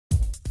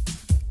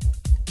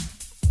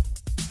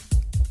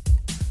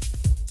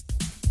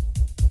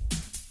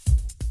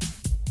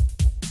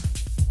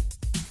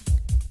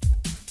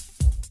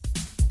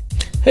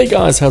Hey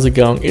guys, how's it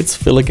going? It's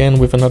Phil again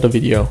with another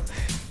video.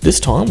 This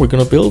time we're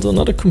gonna build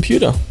another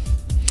computer.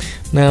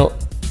 Now,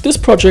 this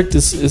project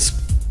is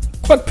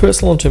quite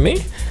personal to me.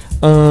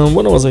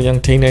 When I was a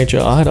young teenager,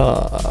 I had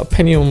a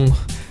Pentium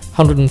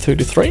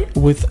 133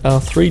 with a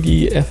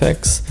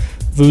 3DFX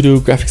Voodoo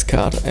graphics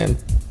card, and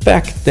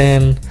back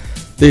then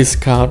this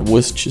card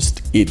was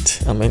just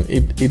it. I mean,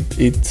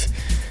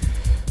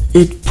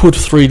 it put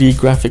 3D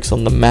graphics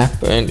on the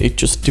map, and it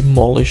just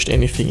demolished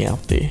anything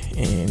out there.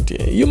 And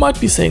you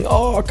might be saying,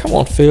 oh, come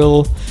on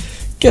Phil,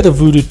 get a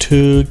Voodoo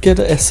 2, get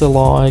a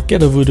SLI,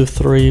 get a Voodoo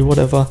 3,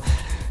 whatever.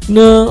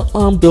 No,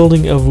 I'm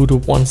building a Voodoo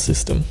 1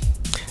 system.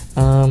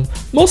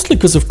 Mostly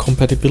because of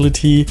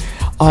compatibility.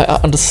 I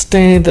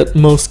understand that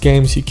most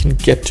games you can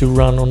get to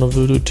run on a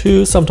Voodoo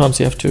 2. Sometimes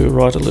you have to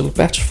write a little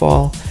batch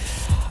file.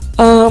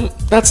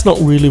 That's not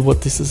really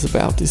what this is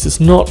about. This is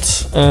not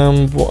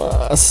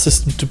a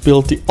system to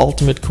build the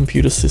ultimate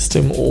computer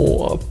system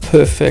or a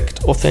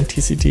perfect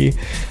authenticity.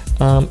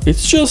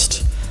 It's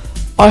just,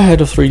 I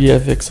had a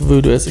 3DFX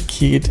Voodoo as a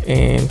kid,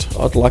 and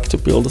I'd like to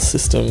build a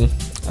system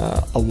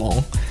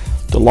along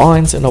the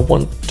lines, and I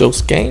want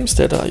those games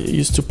that I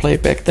used to play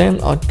back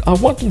then, I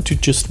want them to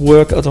just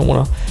work. I don't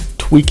want to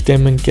tweak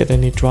them and get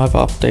any driver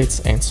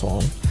updates and so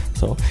on.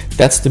 So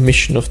that's the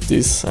mission of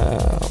this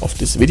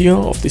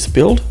video, of this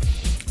build,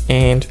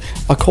 and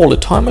I call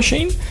it Time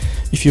Machine.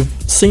 If you've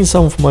seen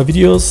some of my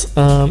videos,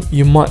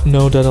 you might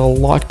know that I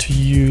like to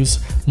use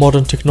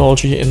modern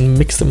technology and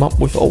mix them up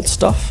with old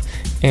stuff,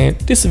 and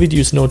this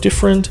video is no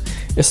different,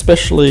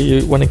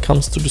 especially when it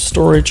comes to the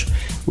storage.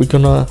 We're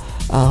gonna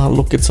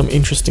look at some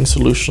interesting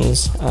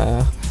solutions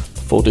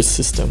for this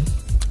system.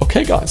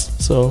 Okay guys,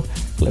 so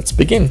let's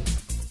begin.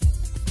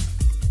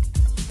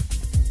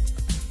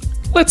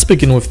 Let's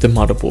begin with the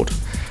motherboard.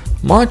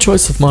 My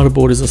choice of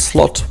motherboard is a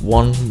slot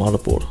 1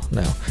 motherboard.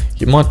 Now,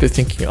 you might be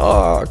thinking,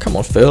 oh, come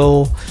on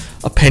Phil,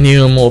 a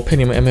Pentium or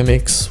Pentium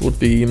MMX would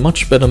be a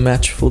much better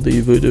match for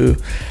the Voodoo.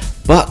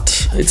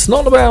 But it's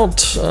not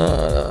about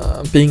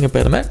being a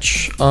better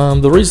match.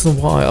 The reason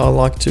why I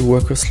like to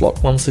work with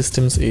slot 1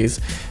 systems is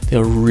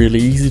they're really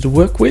easy to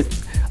work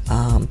with.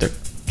 They're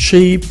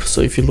cheap,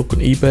 so if you look on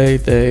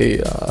eBay, they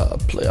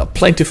are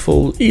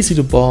plentiful, easy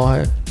to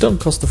buy, don't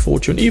cost a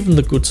fortune, even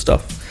the good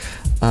stuff.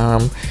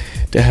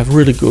 They have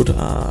really good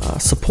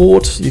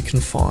support. You can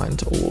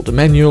find all the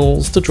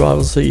manuals, the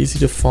drivers are easy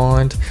to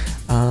find,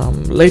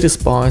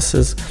 latest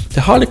BIOSes.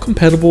 They're highly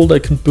compatible. They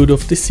can boot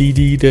off the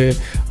CD, they're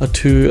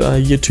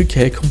year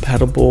 2K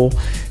compatible,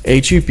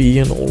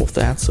 AGB and all of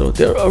that, so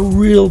they're a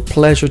real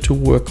pleasure to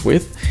work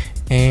with.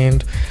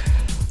 And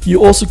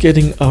you're also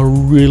getting a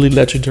really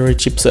legendary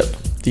chipset,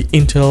 the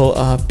Intel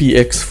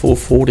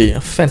BX440,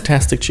 a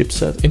fantastic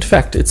chipset. In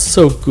fact, it's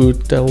so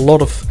good that a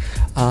lot of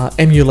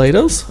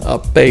emulators are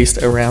based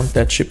around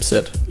that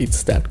chipset.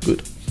 It's that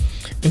good.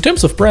 In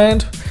terms of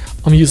brand,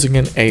 I'm using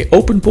an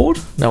AOpen board.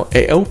 Now,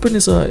 AOpen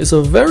is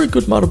a very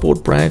good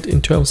motherboard brand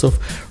in terms of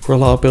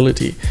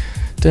reliability.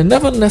 They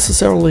never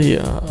necessarily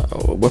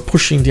were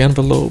pushing the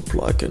envelope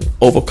like an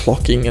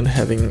overclocking and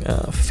having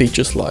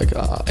features like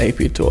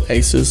 8-bit or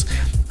Asus,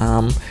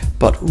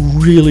 but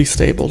really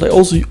stable. They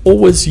also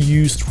always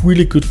used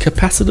really good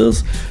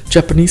capacitors,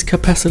 Japanese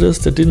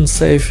capacitors that didn't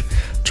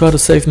try to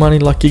save money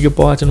like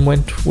Gigabyte and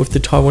went with the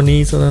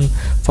Taiwanese, and then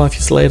 5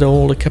 years later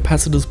all the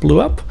capacitors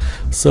blew up.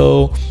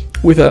 So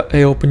with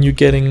AOpen you're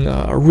getting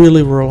a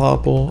really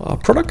reliable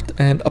product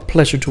and a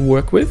pleasure to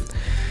work with.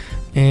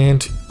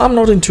 And I'm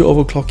not into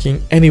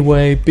overclocking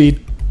anyway, be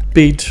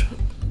it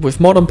with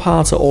modern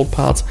parts or old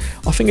parts.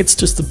 I think it's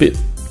just a bit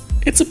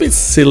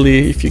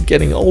silly if you're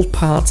getting old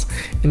parts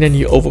and then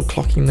you're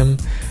overclocking them.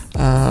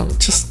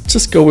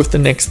 Just go with the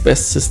next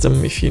best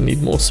system if you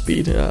need more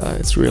speed.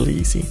 It's really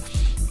easy.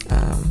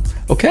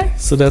 Okay,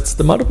 so that's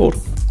the motherboard.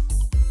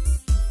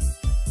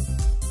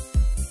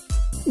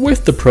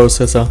 With the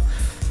processor,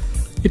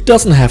 it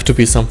doesn't have to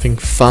be something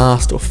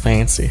fast or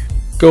fancy.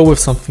 Go with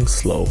something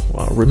slow.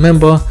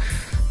 Remember,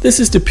 this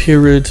is the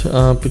period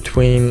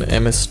between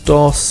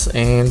MS-DOS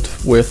and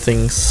where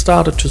things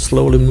started to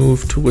slowly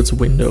move towards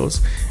Windows,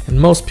 and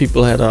most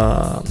people had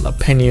a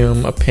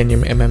Pentium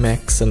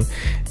MMX, and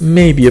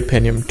maybe a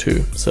Pentium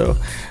 2. So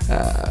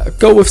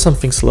go with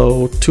something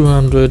slow,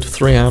 200,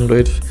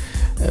 300,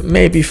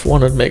 maybe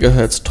 400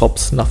 megahertz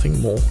tops, nothing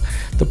more.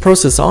 The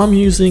processor I'm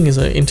using is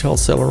an Intel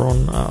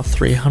Celeron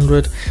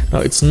 300. Now,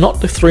 it's not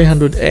the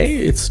 300A,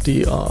 it's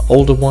the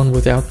older one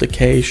without the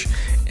cache,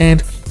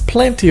 and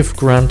plenty of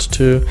grunt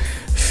to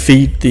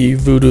feed the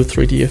Voodoo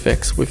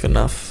 3DFX with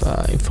enough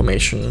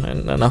information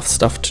and enough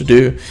stuff to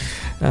do.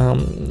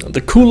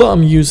 The cooler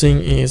I'm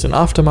using is an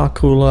aftermarket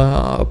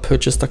cooler. I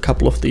purchased a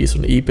couple of these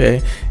on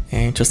eBay,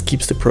 and it just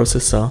keeps the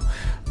processor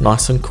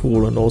nice and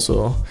cool, and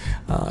also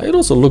it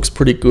also looks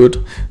pretty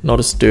good, not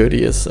as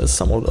dirty as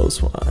some of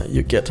those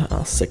you get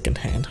second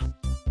hand.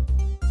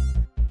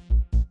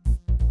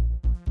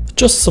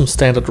 Just some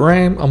standard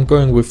RAM. I'm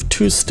going with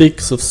 2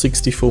 sticks of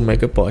 64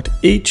 megabyte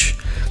each,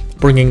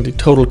 bringing the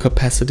total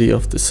capacity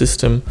of the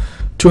system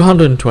to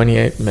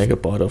 128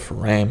 megabyte of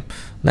RAM.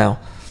 Now,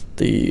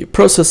 The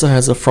processor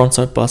has a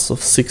frontside bus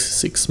of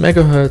 66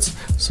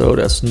 MHz, so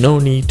there's no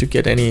need to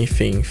get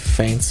anything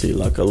fancy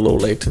like a low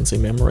latency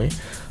memory.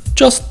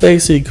 Just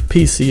basic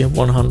PC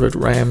 100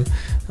 RAM,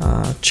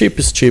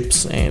 cheapest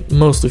chips, and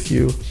most of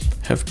you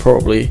have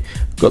probably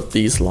got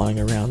these lying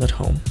around at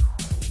home.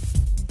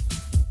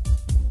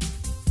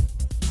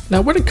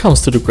 Now when it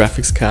comes to the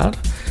graphics card,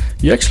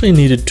 you actually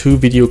needed 2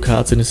 video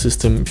cards in the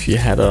system if you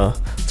had a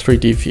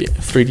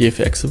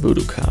 3DFX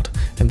Voodoo card.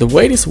 And the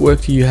way this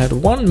worked, you had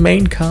one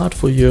main card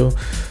for your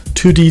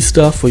 2D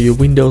stuff, for your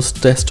Windows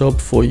desktop,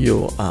 for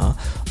your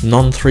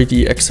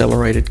non-3D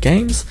accelerated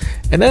games,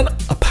 and then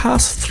a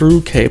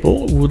pass-through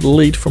cable would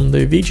lead from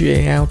the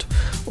VGA out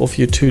of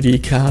your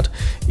 2D card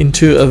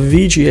into a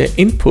VGA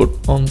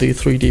input on the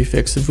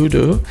 3DFX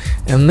Voodoo,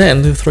 and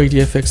then the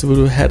 3DFX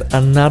Voodoo had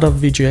another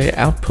VGA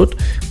output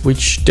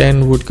which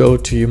then would go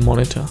to your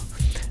monitor.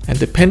 And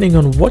depending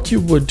on what you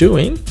were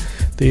doing,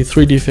 the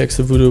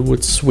 3DFX Voodoo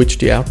would switch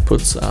the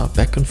outputs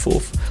back and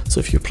forth. So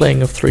if you're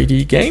playing a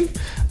 3D game,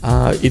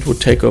 it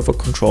would take over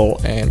control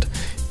and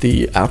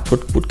the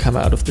output would come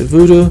out of the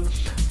Voodoo.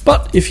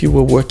 But if you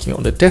were working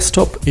on the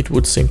desktop, it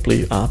would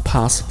simply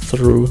pass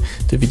through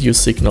the video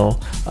signal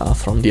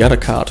from the other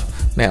card.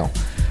 Now,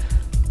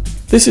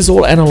 this is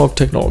all analog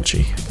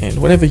technology,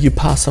 and whenever you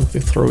pass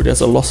something through,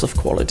 there's a loss of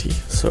quality.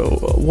 So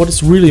what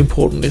is really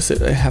important is that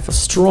they have a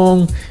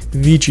strong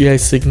VGA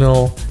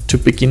signal to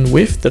begin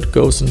with that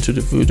goes into the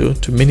Voodoo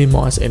to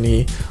minimize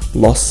any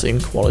loss in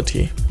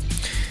quality.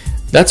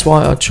 That's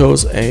why I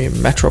chose a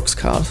Matrox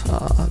card.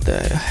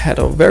 They had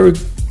a very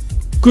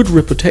good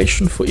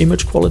reputation for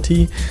image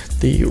quality.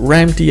 The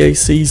RAM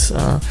DACs,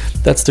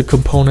 that's the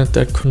component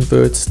that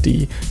converts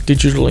the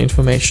digital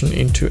information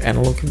into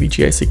analog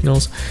VGA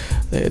signals.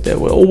 They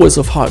were always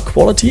of high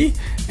quality,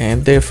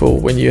 and therefore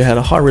when you had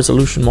a high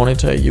resolution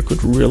monitor you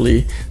could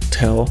really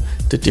tell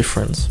the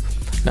difference.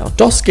 Now,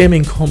 DOS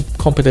gaming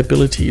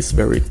compatibility is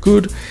very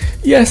good.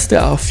 Yes,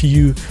 there are a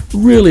few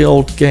really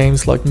old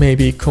games like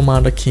maybe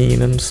Commander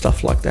Keen and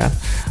stuff like that,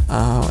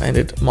 and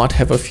it might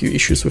have a few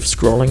issues with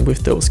scrolling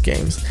with those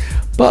games,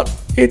 but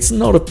it's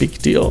not a big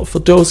deal. For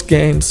those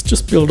games,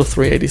 just build a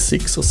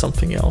 386 or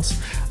something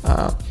else.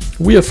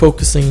 We are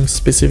focusing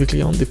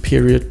specifically on the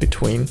period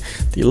between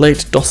the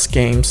late DOS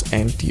games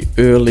and the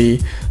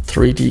early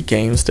 3D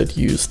games that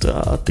used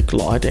the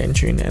Glide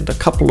engine and a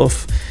couple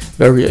of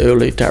very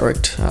early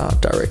direct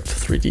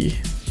 3D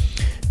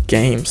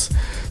games.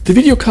 The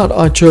video card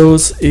I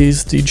chose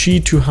is the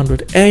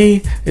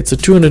G200A. It's a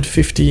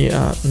 250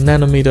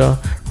 nanometer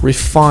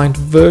refined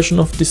version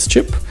of this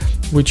chip,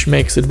 which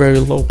makes it very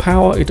low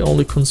power. It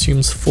only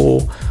consumes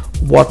 4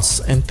 watts,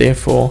 and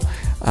therefore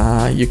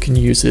you can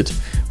use it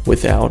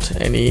without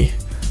any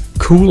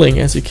cooling.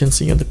 As you can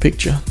see in the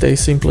picture, they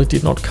simply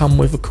did not come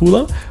with a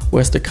cooler,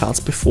 whereas the cards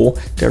before,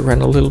 they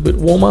ran a little bit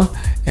warmer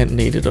and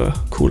needed a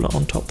cooler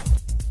on top.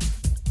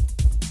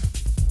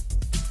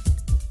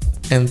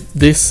 And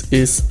this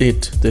is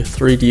it, the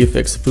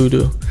 3DFX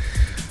Voodoo.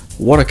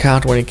 What a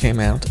card when it came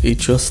out. It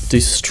just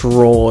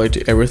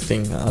destroyed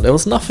everything. There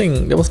was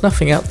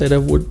nothing out there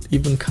that would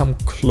even come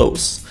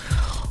close.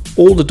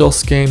 All the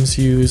DOS games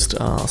used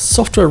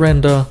software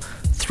render,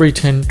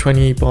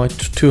 310/20 by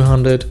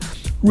 200,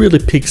 really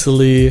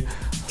pixely,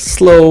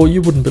 slow,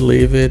 you wouldn't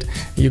believe it.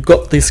 You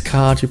got this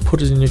card, you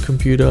put it in your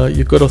computer,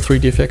 you got a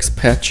 3DFX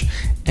patch,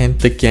 and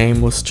the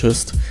game was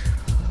just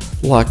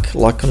like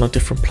on a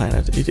different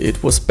planet.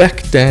 It was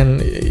back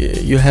then.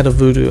 You had a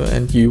Voodoo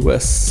and you were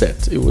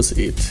set. It was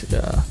it.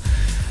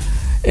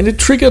 And it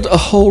triggered a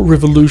whole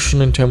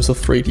revolution in terms of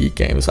 3D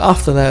games.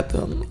 After that,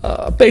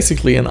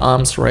 basically an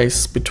arms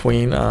race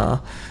between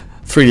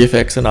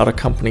 3DFX and other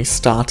companies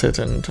started,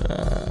 and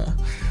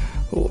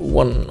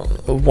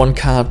one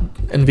card,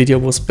 Nvidia,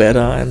 was better,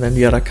 and then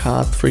the other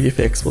card,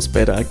 3DFX, was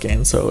better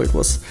again. So it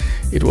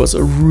was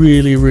a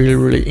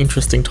really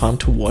interesting time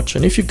to watch.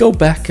 And if you go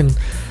back and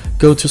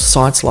go to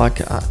sites like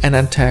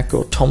Anantech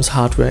or Tom's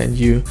Hardware and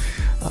you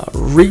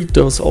read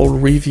those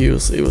old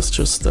reviews, it was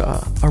just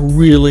a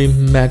really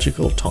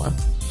magical time.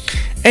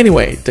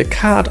 Anyway, the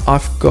card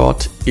I've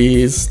got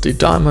is the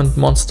Diamond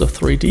Monster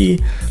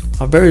 3D,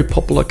 a very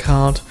popular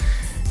card.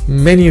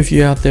 Many of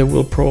you out there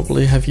will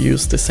probably have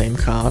used the same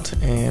card,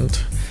 and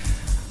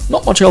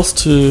not much else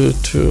to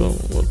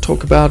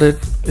talk about it.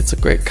 It's a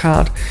great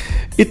card.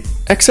 It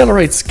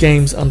accelerates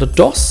games under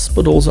DOS,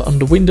 but also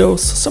under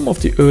Windows. Some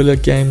of the earlier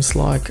games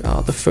like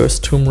the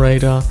first Tomb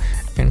Raider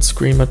and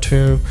Screamer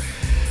 2,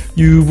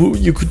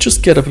 you could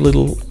just get a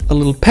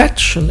little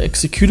patch, an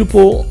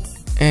executable,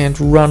 and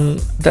run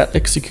that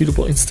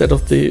executable instead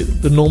of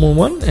the normal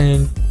one,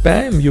 and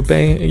bam, your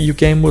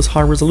game was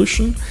high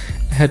resolution,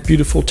 had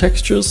beautiful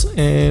textures,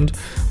 and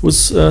was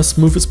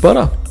smooth as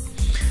butter.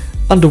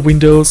 Under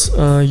Windows,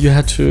 you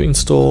had to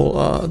install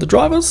the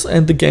drivers,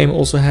 and the game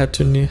also had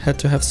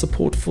to have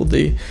support for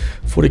the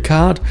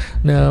card.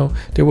 Now,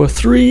 there were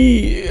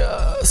 3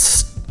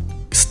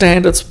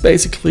 standards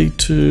basically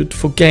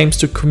for games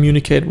to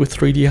communicate with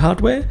 3D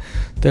hardware.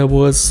 There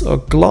was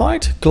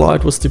Glide.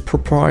 Glide was the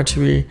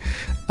proprietary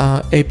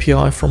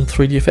API from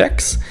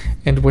 3dfx,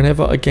 and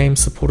whenever a game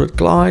supported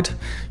glide,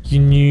 you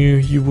knew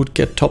you would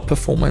get top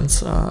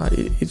performance.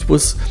 It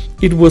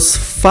was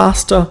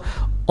faster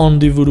on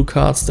the Voodoo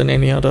cards than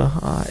any other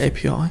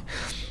API.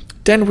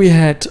 Then we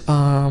had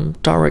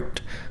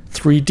Direct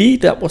 3D,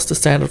 that was the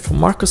standard for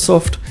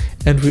Microsoft,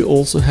 and we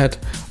also had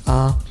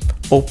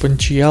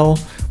OpenGL,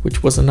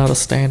 which was another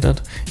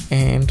standard,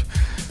 and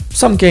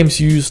some games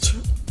used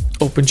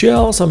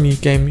OpenGL, some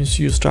games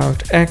used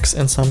DirectX,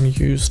 and some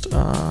used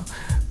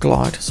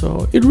Glide.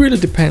 So it really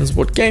depends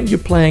what game you're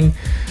playing.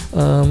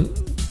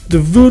 The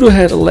Voodoo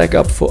had a leg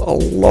up for a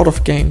lot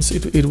of games.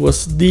 It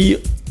was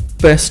the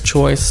best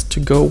choice to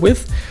go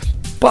with,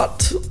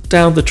 but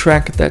down the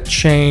track that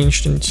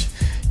changed, and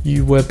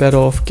you were better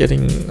off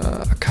getting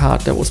a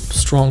card that was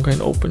stronger in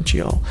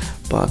OpenGL.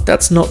 But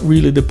that's not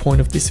really the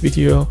point of this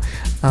video.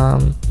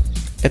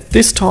 At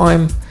this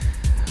time,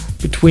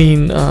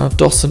 between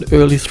DOS and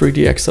early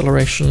 3D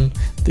acceleration,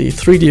 the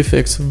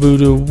 3dfx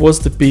Voodoo was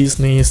the bee's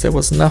knees. There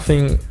was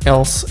nothing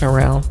else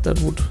around that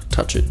would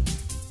touch it.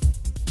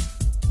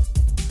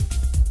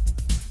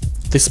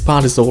 This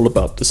part is all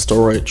about the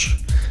storage.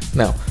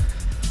 Now,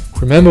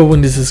 remember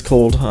when this is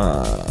called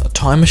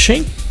Time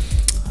Machine?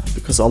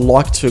 Because I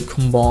like to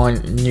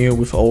combine new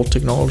with old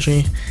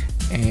technology,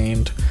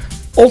 and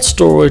old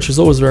storage is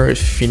always very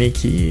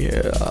finicky.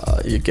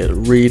 You get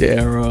read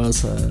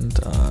errors, and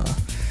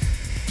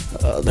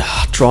the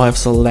hard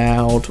drives are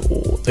loud,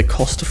 or they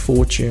cost a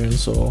fortune.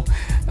 So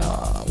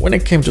when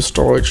it came to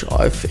storage,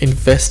 I've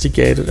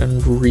investigated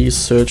and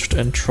researched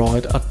and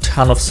tried a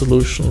ton of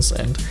solutions,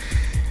 and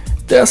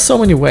there are so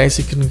many ways.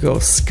 You can go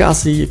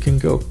SCSI, you can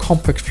go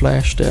compact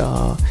flash, there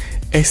are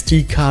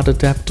SD card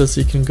adapters,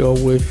 you can go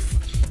with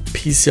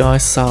PCI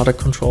SATA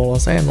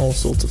controllers, and all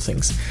sorts of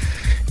things.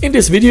 In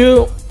this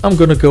video, I'm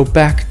gonna go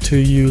back to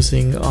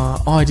using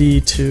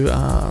ID to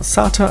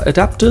SATA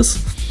adapters.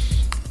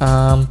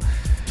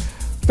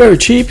 Very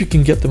cheap, you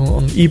can get them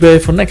on eBay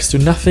for next to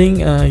nothing.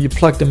 You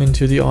plug them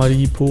into the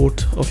IDE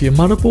port of your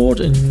motherboard,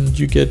 and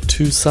you get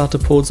 2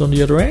 SATA ports on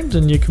the other end,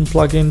 and you can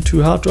plug in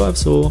 2 hard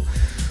drives or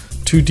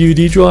 2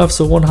 DVD drives,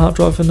 or 1 hard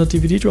drive and a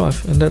DVD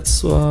drive, and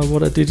that's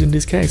what I did in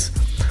this case.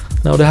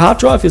 Now the hard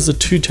drive is a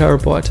 2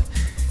 terabyte.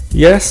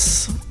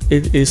 Yes,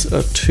 it is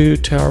a 2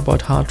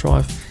 terabyte hard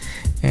drive,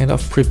 and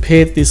I've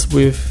prepared this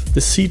with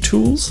the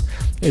C-Tools.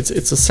 It's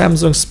a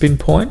Samsung spin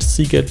point.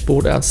 Seagate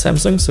bought out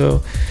Samsung,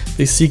 so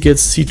the Seagate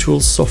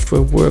C-Tools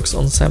software works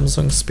on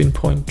Samsung spin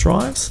point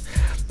drives.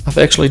 I've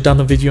actually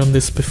done a video on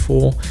this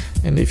before,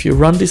 and if you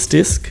run this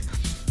disk,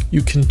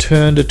 you can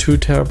turn the 2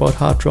 terabyte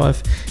hard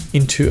drive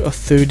into a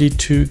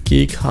 32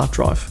 gig hard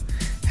drive.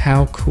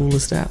 How cool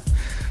is that?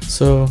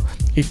 So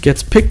it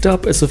gets picked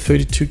up as a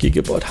 32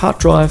 gigabyte hard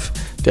drive.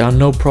 There are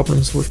no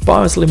problems with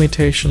BIOS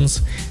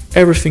limitations.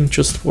 Everything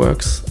just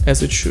works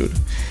as it should.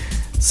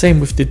 Same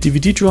with the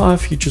DVD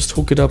drive. You just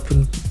hook it up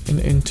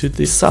into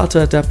the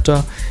SATA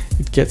adapter.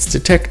 It gets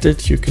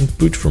detected. You can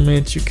boot from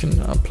it. You can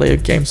play your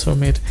games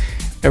from it.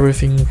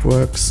 Everything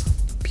works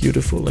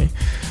beautifully.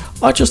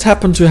 I just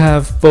happen to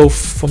have both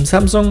from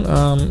Samsung.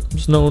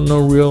 There's no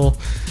real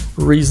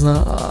reason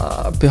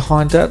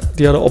behind that.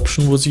 The other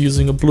option was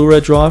using a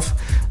Blu-ray drive.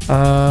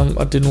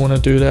 I didn't want to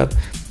do that,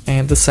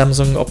 and the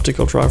Samsung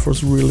optical drive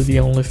was really the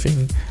only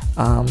thing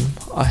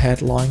I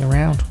had lying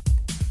around.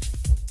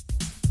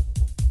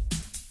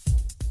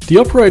 The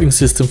operating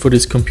system for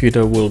this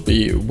computer will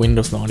be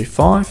Windows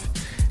 95,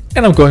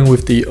 and I'm going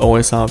with the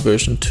OSR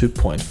version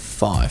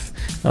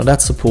 2.5. Now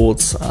that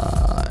supports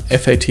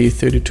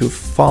FAT32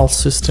 file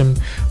system,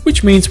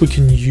 which means we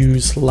can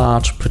use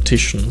large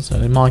partitions,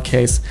 and in my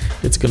case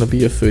it's going to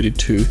be a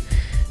 32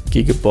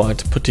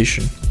 gigabyte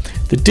partition.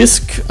 The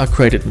disk I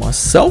created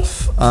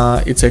myself.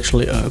 It's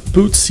actually a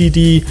boot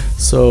CD,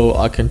 so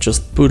I can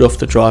just boot off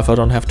the drive. I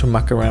don't have to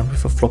muck around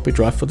with a floppy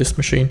drive for this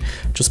machine.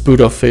 Just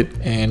boot off it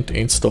and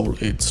install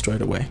it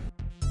straight away.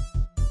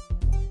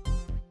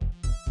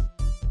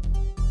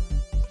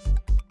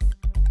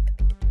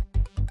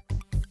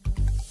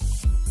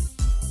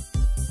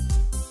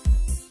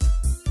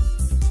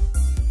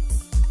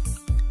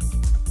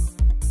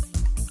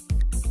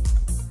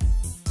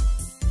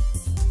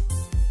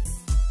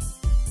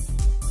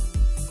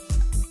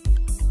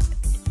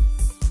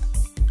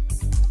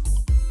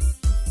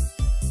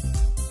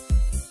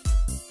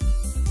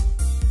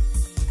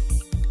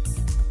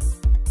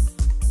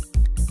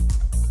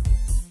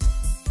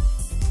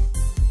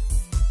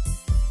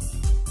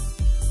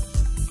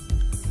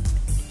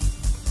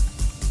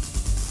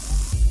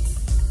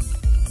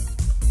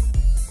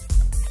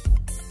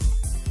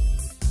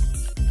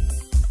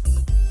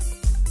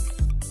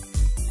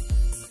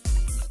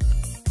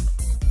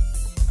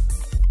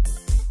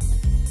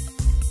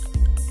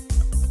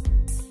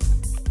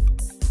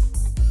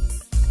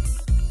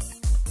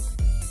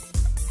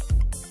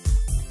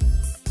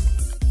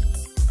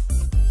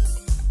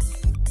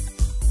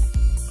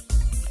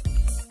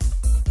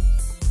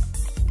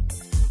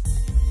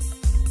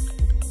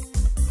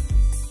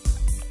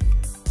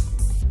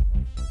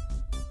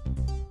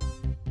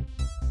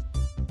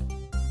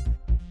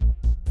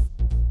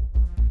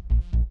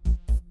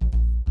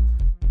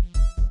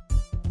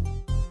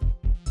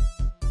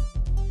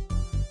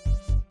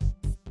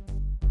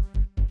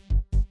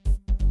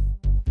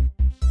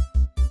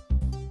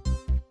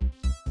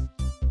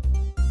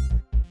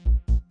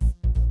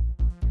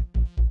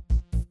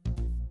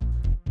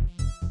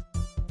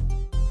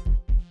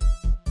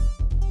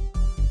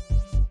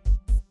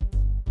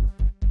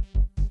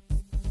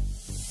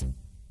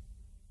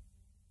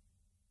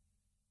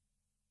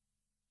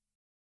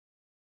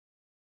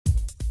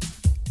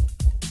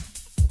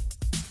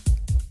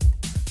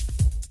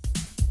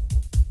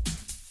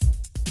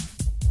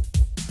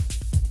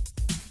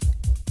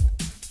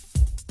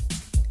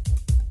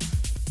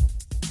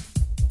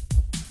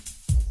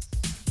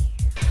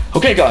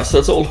 Okay guys, so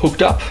that's all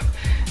hooked up,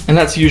 and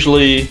that's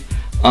usually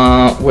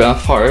where I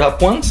fire it up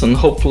once, and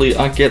hopefully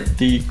I get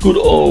the good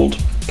old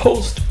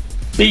post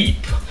beep.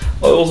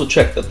 I also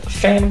check that the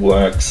fan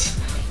works,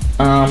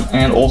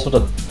 and also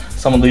that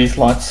some of these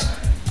lights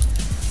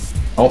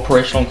are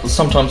operational, because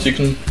sometimes you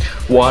can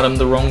wire them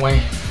the wrong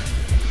way.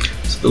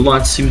 So the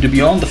lights seem to be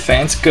on, the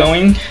fan's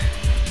going,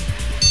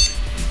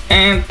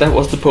 and that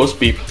was the post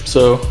beep.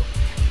 So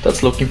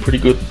that's looking pretty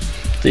good.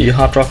 The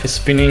hard drive is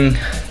spinning,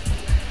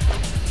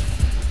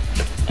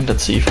 and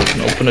let's see if I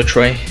can open a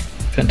tray.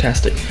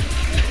 Fantastic.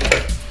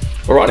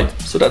 Alrighty,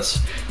 so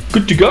that's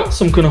good to go.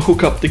 So I'm gonna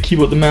hook up the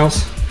keyboard, the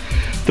mouse,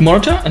 the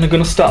monitor, and I'm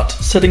gonna start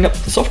setting up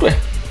the software.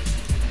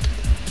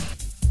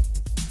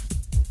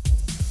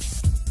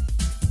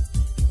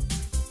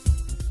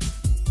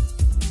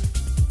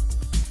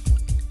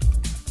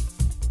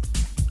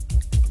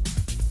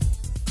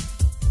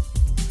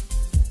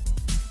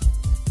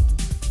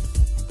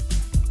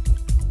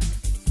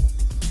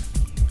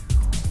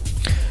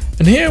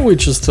 And here we're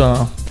just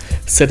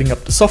setting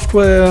up the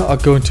software. I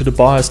go into the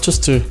BIOS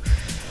just to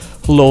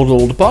load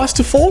all the BIOS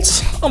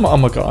defaults. I'm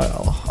a guy,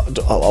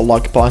 I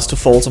like BIOS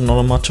defaults. I'm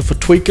not much of a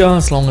tweaker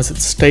as long as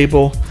it's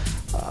stable.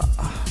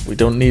 We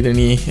don't need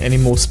any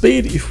more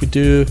speed. If we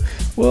do,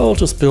 we'll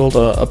just build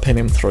a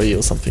Pentium 3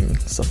 or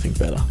something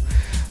better.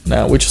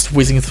 Now we're just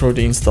whizzing through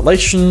the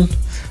installation.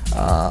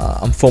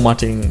 I'm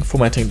formatting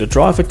the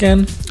drive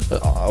again.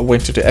 I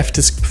went to the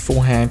F-disk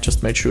beforehand,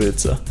 just made sure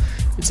it's a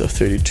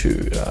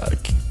 32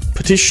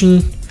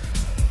 partition.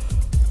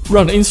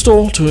 Run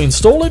install to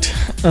install it.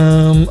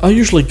 I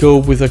usually go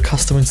with a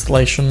custom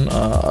installation.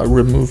 I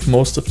remove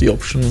most of the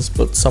options,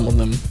 but some of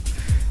them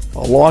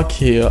I like.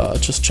 Here I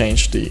just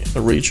changed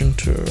the region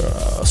to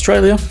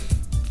Australia,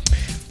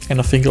 and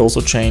I think I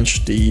also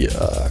changed the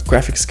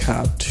graphics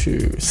card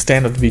to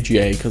standard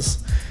VGA, because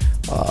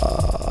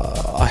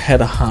I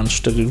had a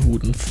hunch that it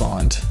wouldn't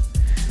find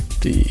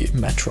the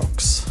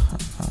Matrox.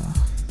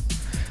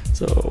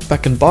 So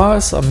back in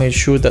BIOS, I made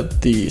sure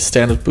that the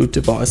standard boot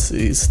device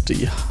is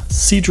the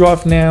C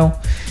drive now,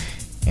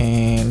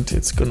 and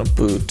it's gonna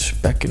boot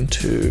back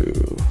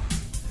into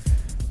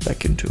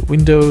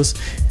Windows.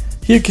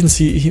 Here you can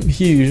see,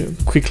 here you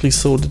quickly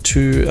saw the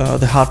two,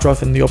 the hard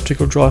drive and the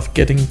optical drive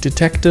getting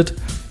detected,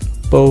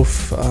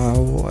 both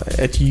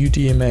at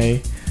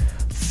UDMA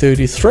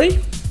 33.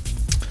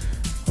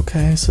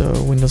 Okay,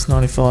 so Windows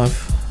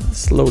 95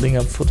 is loading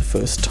up for the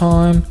first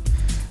time.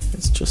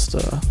 It's just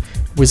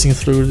whizzing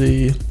through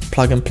the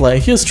plug and play.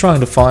 Here's trying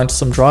to find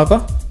some driver,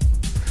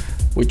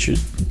 which it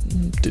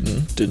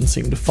didn't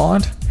seem to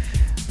find.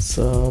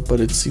 So, but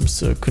it seems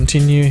to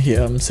continue.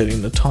 Here I'm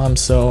setting the time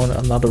zone,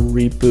 another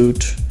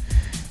reboot,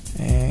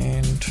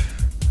 and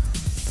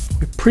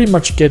we're pretty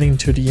much getting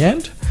to the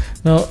end.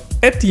 Now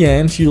at the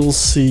end you'll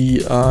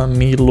see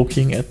me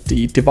looking at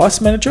the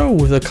device manager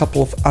with a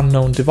couple of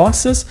unknown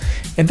devices,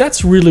 and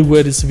that's really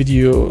where this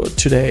video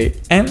today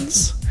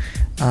ends.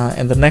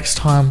 And the next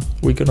time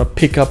we're gonna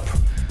pick up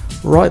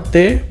right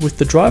there with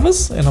the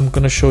drivers, and I'm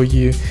gonna show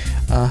you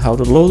how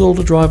to load all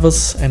the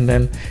drivers, and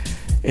then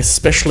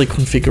especially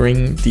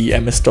configuring the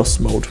MS-DOS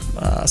mode,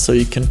 so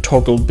you can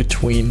toggle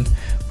between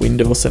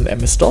Windows and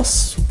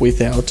MS-DOS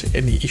without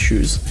any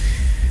issues.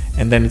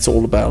 And then it's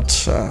all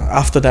about,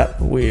 after that,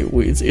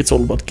 it's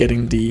all about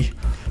getting the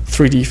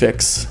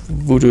 3dfx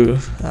Voodoo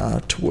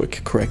to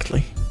work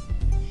correctly.